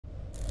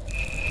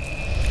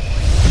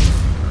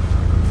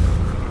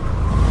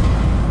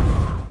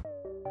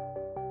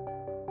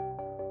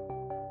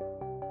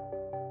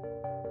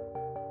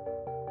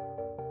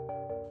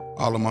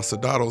all of my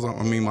soldados,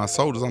 my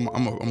soldiers, I'm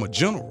a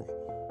general.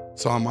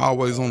 So I'm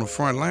always on the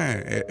front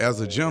line as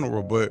a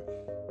general, but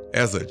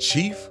as a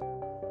chief,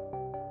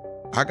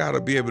 I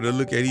gotta be able to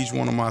look at each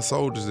one of my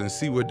soldiers and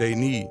see what they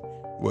need,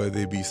 whether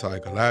it be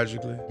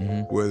psychologically,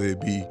 whether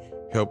it be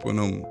helping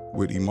them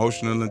with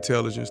emotional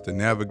intelligence to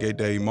navigate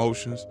their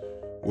emotions,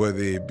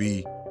 whether it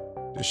be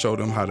to show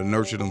them how to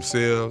nurture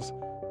themselves,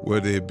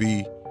 whether it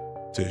be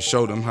to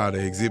show them how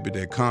to exhibit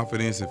that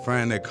confidence and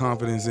find that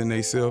confidence in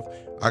themselves.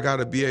 I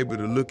gotta be able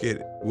to look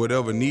at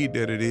whatever need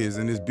that it is.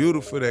 And it's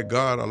beautiful that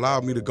God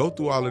allowed me to go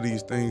through all of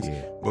these things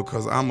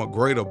because I'm a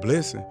greater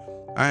blessing.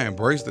 I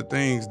embrace the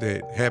things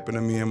that happened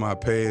to me in my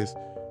past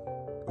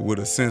with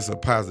a sense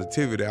of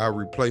positivity. I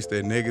replaced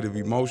that negative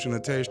emotion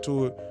attached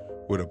to it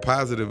with a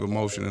positive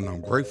emotion, and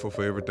I'm grateful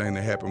for everything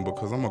that happened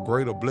because I'm a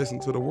greater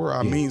blessing to the world.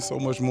 I mean so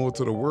much more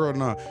to the world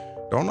now.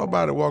 Don't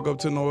nobody walk up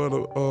to no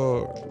other,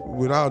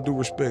 with all due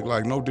respect,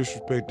 like no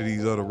disrespect to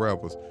these other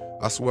rappers.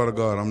 I swear to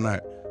God, I'm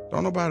not.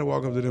 Don't nobody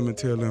walk up to them and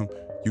tell them,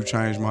 you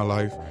changed my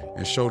life,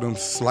 and show them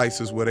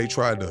slices where they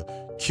tried to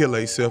kill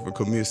themselves and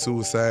commit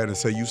suicide and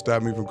say, you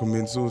stopped me from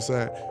committing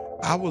suicide.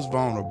 I was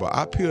vulnerable.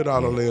 I peeled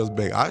all the layers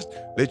back. I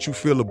let you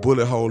feel a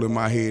bullet hole in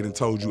my head and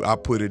told you I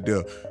put it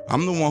there.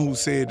 I'm the one who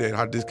said that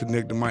I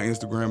disconnected my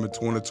Instagram in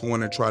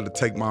 2020 and tried to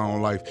take my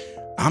own life.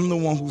 I'm the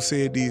one who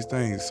said these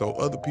things so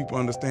other people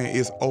understand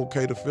it's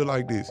okay to feel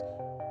like this.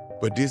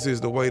 But this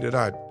is the way that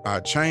I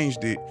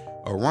changed it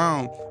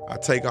around. I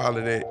take all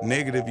of that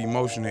negative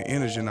emotion and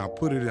energy and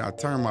I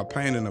turn my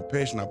pain into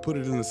passion. I put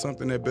it into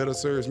something that better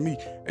serves me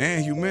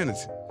and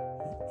humanity.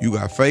 You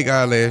got fake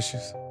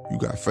eyelashes, you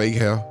got fake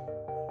hair,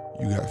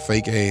 you got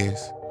fake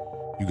ass,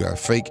 you got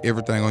fake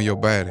everything on your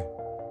body,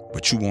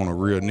 but you want a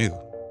real nigga.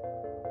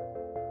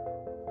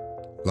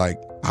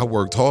 Like, I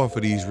worked hard for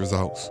these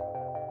results.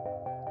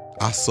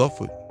 I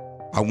suffered.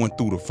 I went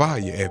through the fire.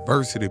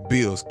 Adversity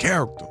builds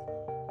character.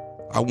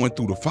 I went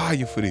through the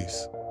fire for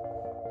this.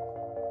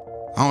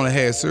 I only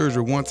had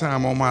surgery one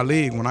time on my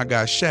leg when I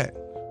got shot.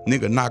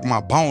 Nigga knocked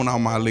my bone out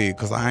my leg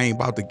because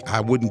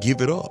I wouldn't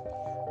give it up.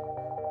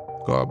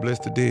 God bless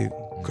the dead,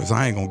 because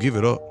I ain't gonna give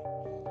it up.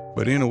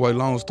 But anyway,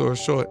 long story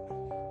short,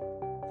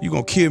 you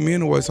gonna kill me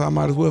anyway, so I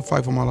might as well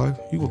fight for my life.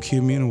 You gonna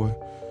kill me anyway.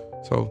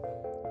 So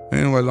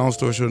anyway, long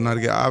story short, not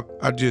again.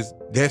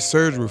 That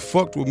surgery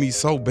fucked with me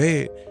so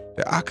bad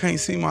that I can't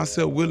see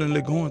myself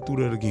willingly going through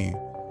that again.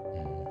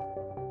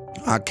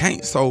 I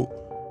can't. So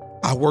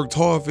I worked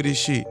hard for this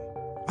shit.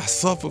 I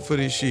suffered for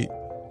this shit.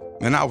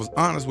 And I was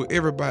honest with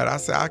everybody. I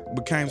said I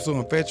became so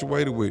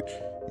infatuated with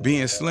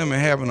being slim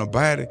and having a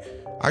body.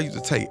 I used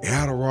to take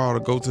Adderall to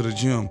go to the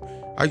gym.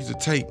 I used to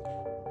take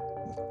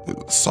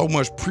so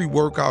much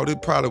pre-workout,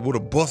 it probably would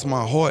have bust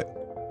my heart.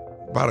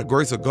 By the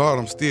grace of God,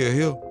 I'm still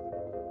here.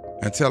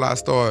 Until I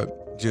started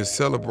just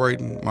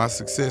celebrating my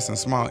success in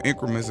small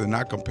increments and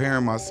not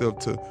comparing myself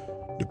to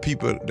the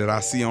people that I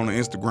see on the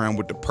Instagram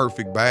with the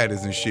perfect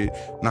bodies and shit.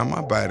 Now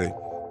my body,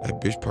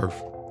 that bitch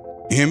perfect.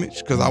 Image,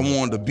 because I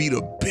wanted to be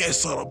the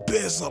best of the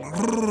best of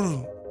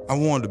the, I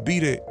wanted to be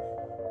that.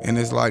 And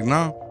it's like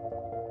now,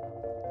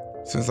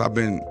 since I've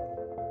been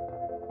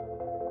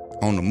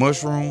on the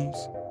mushrooms,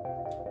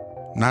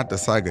 not the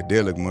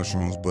psychedelic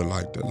mushrooms, but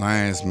like the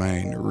lion's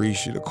mane, the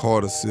reishi, the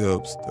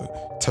cordyceps,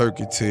 the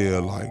turkey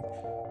tail, like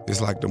it's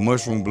like the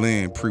mushroom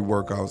blend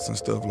pre-workouts and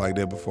stuff like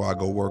that before I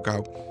go work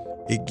out.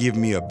 It give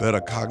me a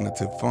better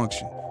cognitive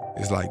function.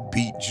 It's like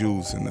beet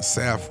juice and the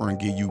saffron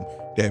give you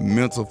that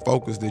mental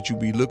focus that you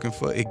be looking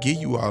for. It give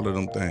you all of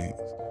them things.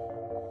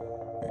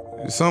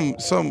 Some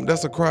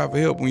that's a cry for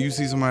help when you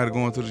see somebody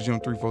going to the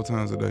gym 3-4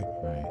 times a day.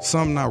 Right.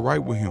 Something not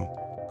right with him,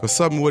 because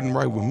something wasn't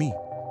right with me.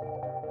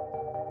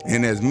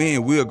 And as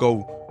men, we'll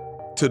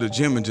go to the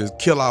gym and just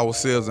kill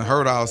ourselves and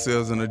hurt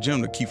ourselves in the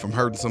gym to keep from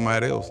hurting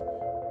somebody else.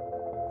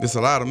 There's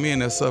a lot of men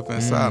that suffer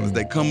in silence.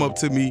 They come up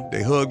to me,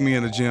 they hug me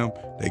in the gym,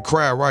 they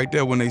cry right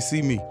there when they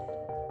see me.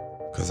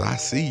 Cause I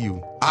see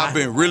you. I've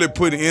been really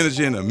putting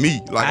energy into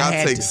me. Like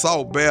I take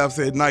salt baths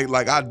at night.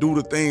 Like I do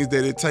the things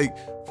that it take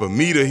for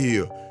me to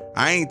heal.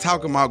 I ain't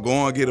talking about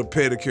going and get a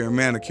pedicure and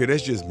manicure.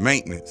 That's just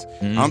maintenance.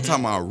 I'm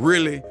talking about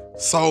really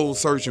soul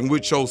searching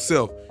with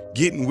yourself,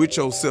 getting with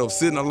yourself,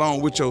 sitting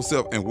alone with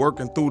yourself and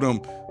working through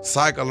them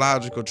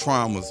psychological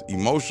traumas,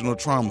 emotional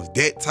traumas,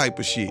 that type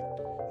of shit.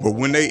 But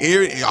when they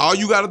air it, all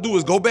you gotta do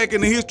is go back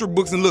in the history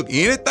books and look.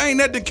 Anything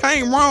that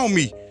came wrong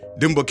me,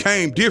 then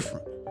became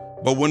different.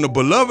 But when the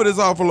beloved is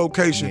off a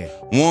location,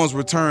 one's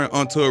return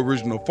unto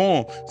original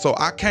form. So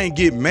I can't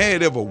get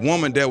mad at a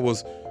woman that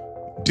was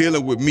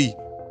dealing with me.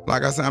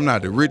 Like I said, I'm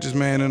not the richest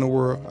man in the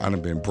world. I done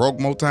been broke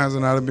more times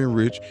than I done been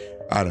rich.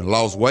 I done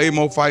lost way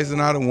more fights than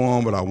I done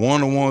won, but I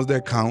won the ones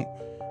that count.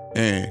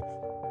 And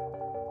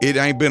it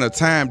ain't been a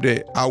time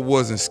that I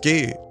wasn't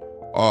scared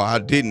or I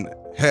didn't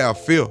have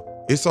fear.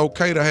 It's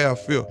okay to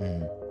have fear.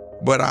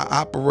 But I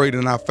operate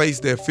and I face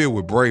that fear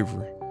with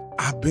bravery.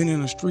 I've been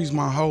in the streets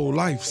my whole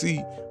life.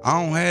 See,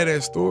 I don't have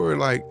that story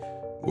like,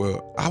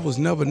 well, I was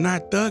never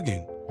not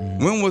thugging.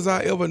 When was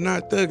I ever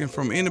not thugging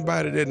from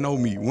anybody that know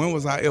me? When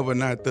was I ever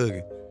not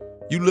thugging?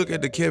 You look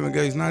at the Kevin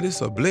Gates, now this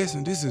is a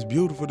blessing. This is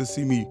beautiful to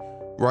see me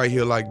right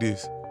here like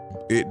this.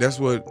 That's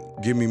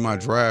what give me my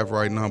drive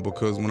right now,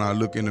 because when I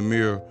look in the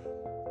mirror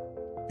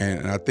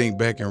and I think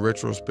back in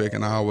retrospect,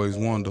 and I always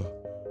wonder,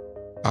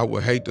 I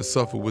would hate to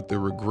suffer with the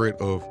regret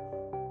of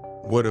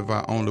what if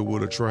I only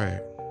would have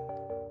tried.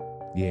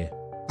 Yeah.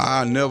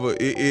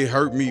 It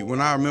hurt me when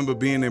I remember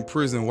being in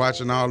prison,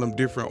 watching all them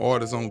different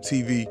artists on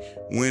TV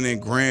winning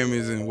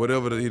Grammys and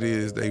whatever it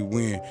is they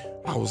win.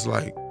 I was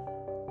like,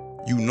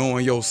 you know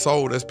in your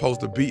soul that's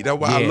supposed to be. That's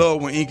why I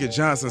love when Inky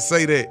Johnson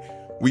say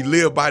that we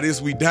live by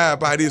this, we die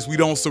by this, we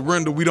don't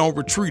surrender, we don't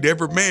retreat.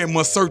 Every man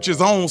must search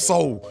his own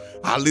soul.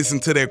 I listen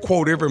to that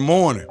quote every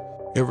morning.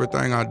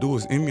 Everything I do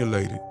is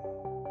emulated.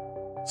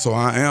 So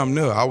I am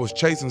there. I was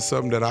chasing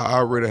something that I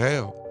already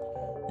have.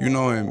 You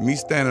know, and me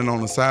standing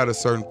on the side of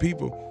certain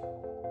people,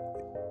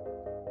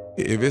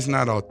 if it's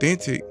not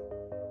authentic,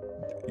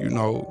 you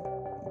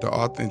know, the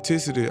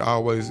authenticity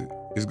always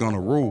is gonna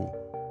rule.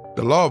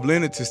 The law of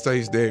lenity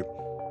states that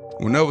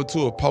whenever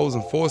two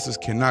opposing forces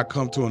cannot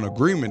come to an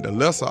agreement, the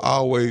lesser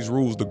always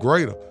rules the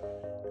greater.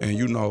 And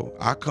you know,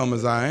 I come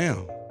as I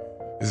am.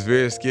 It's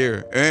very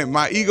scary. And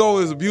my ego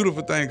is a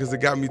beautiful thing because it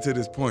got me to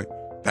this point.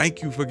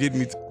 Thank you for getting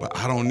me, but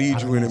I don't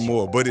need you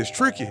anymore. But it's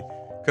tricky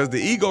because the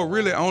ego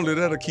really only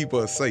there to keep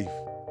us safe.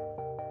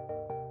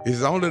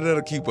 It's only there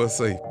to keep us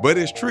safe. But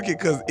it's tricky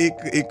because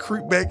it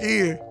creep back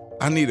in.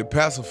 I needed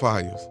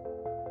pacifiers.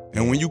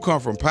 And when you come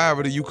from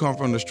poverty, you come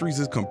from the streets,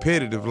 it's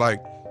competitive.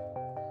 Like,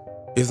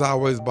 it's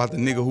always about the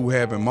nigga who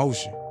have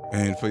emotion.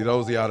 And for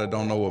those of y'all that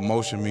don't know what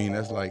emotion mean,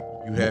 that's like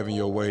you having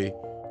your way,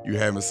 you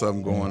having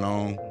something going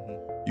on,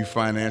 you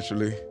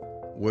financially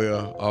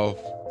well off,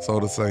 so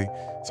to say.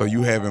 So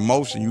you have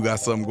emotion, you got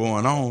something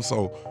going on.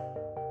 So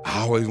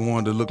I always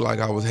wanted to look like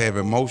I was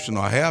having motion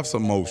or have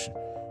some motion.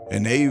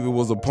 And there even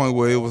was a point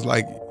where it was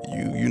like,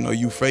 you know,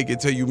 you fake it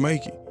till you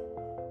make it.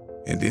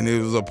 And then it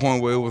was a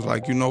point where it was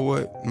like, you know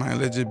what, man,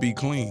 let's just be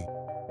clean.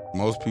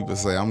 Most people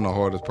say I'm the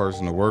hardest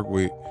person to work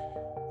with,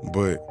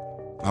 but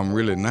I'm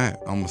really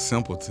not. I'm a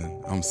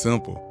simpleton. I'm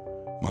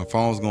simple. My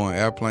phone's going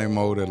airplane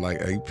mode at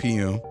like 8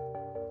 p.m.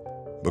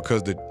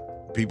 because the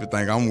people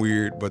think I'm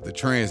weird, but the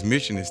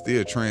transmission is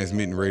still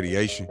transmitting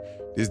radiation.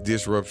 This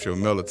disrupts your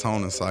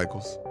melatonin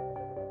cycles.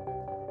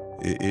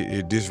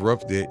 It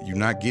disrupts that. You're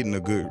not getting a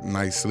good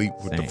night's sleep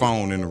with the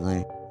phone in the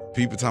room.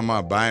 People talking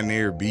about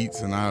binary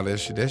beats and all that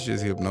shit, that's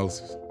just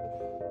hypnosis.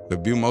 The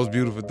most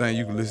beautiful thing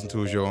you can listen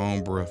to is your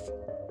own breath.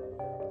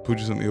 Put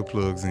you some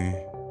earplugs in.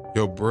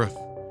 Your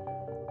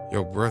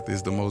breath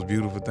is the most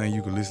beautiful thing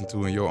you can listen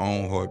to in your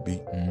own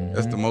heartbeat. Mm-hmm.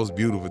 That's the most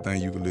beautiful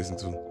thing you can listen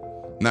to.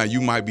 Now,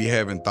 you might be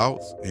having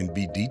thoughts and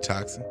be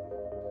detoxing.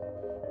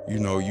 You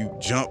know, you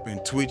jump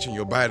and twitch and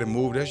your body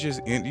move. That's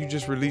just, you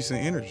just releasing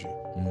energy.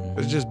 Mm-hmm.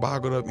 It's just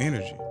boggled up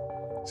energy.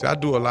 See, I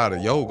do a lot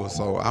of yoga,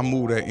 so I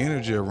move that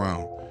energy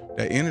around.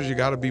 That energy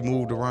got to be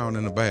moved around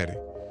in the body.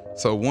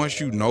 So once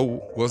you know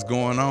what's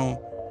going on,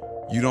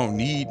 you don't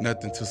need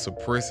nothing to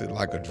suppress it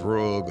like a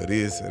drug or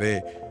this or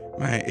that.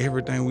 Man,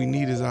 everything we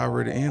need is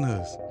already in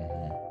us.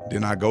 Mm-hmm.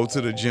 Then I go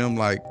to the gym,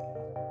 like,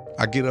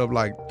 I get up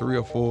like 3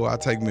 or 4, I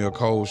take me a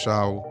cold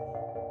shower.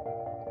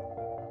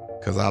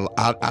 Cause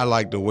I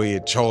like the way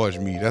it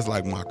charged me. That's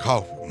like my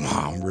coffee.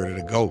 I'm ready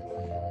to go.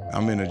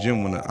 I'm in the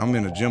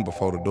gym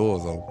before the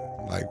doors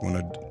open. Like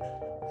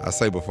I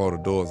say before the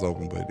doors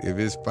open, but if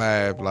it's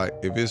 5, like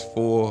if it's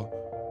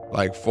 4,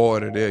 like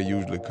 40, they're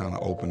usually kind of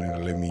opening to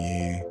let me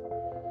in.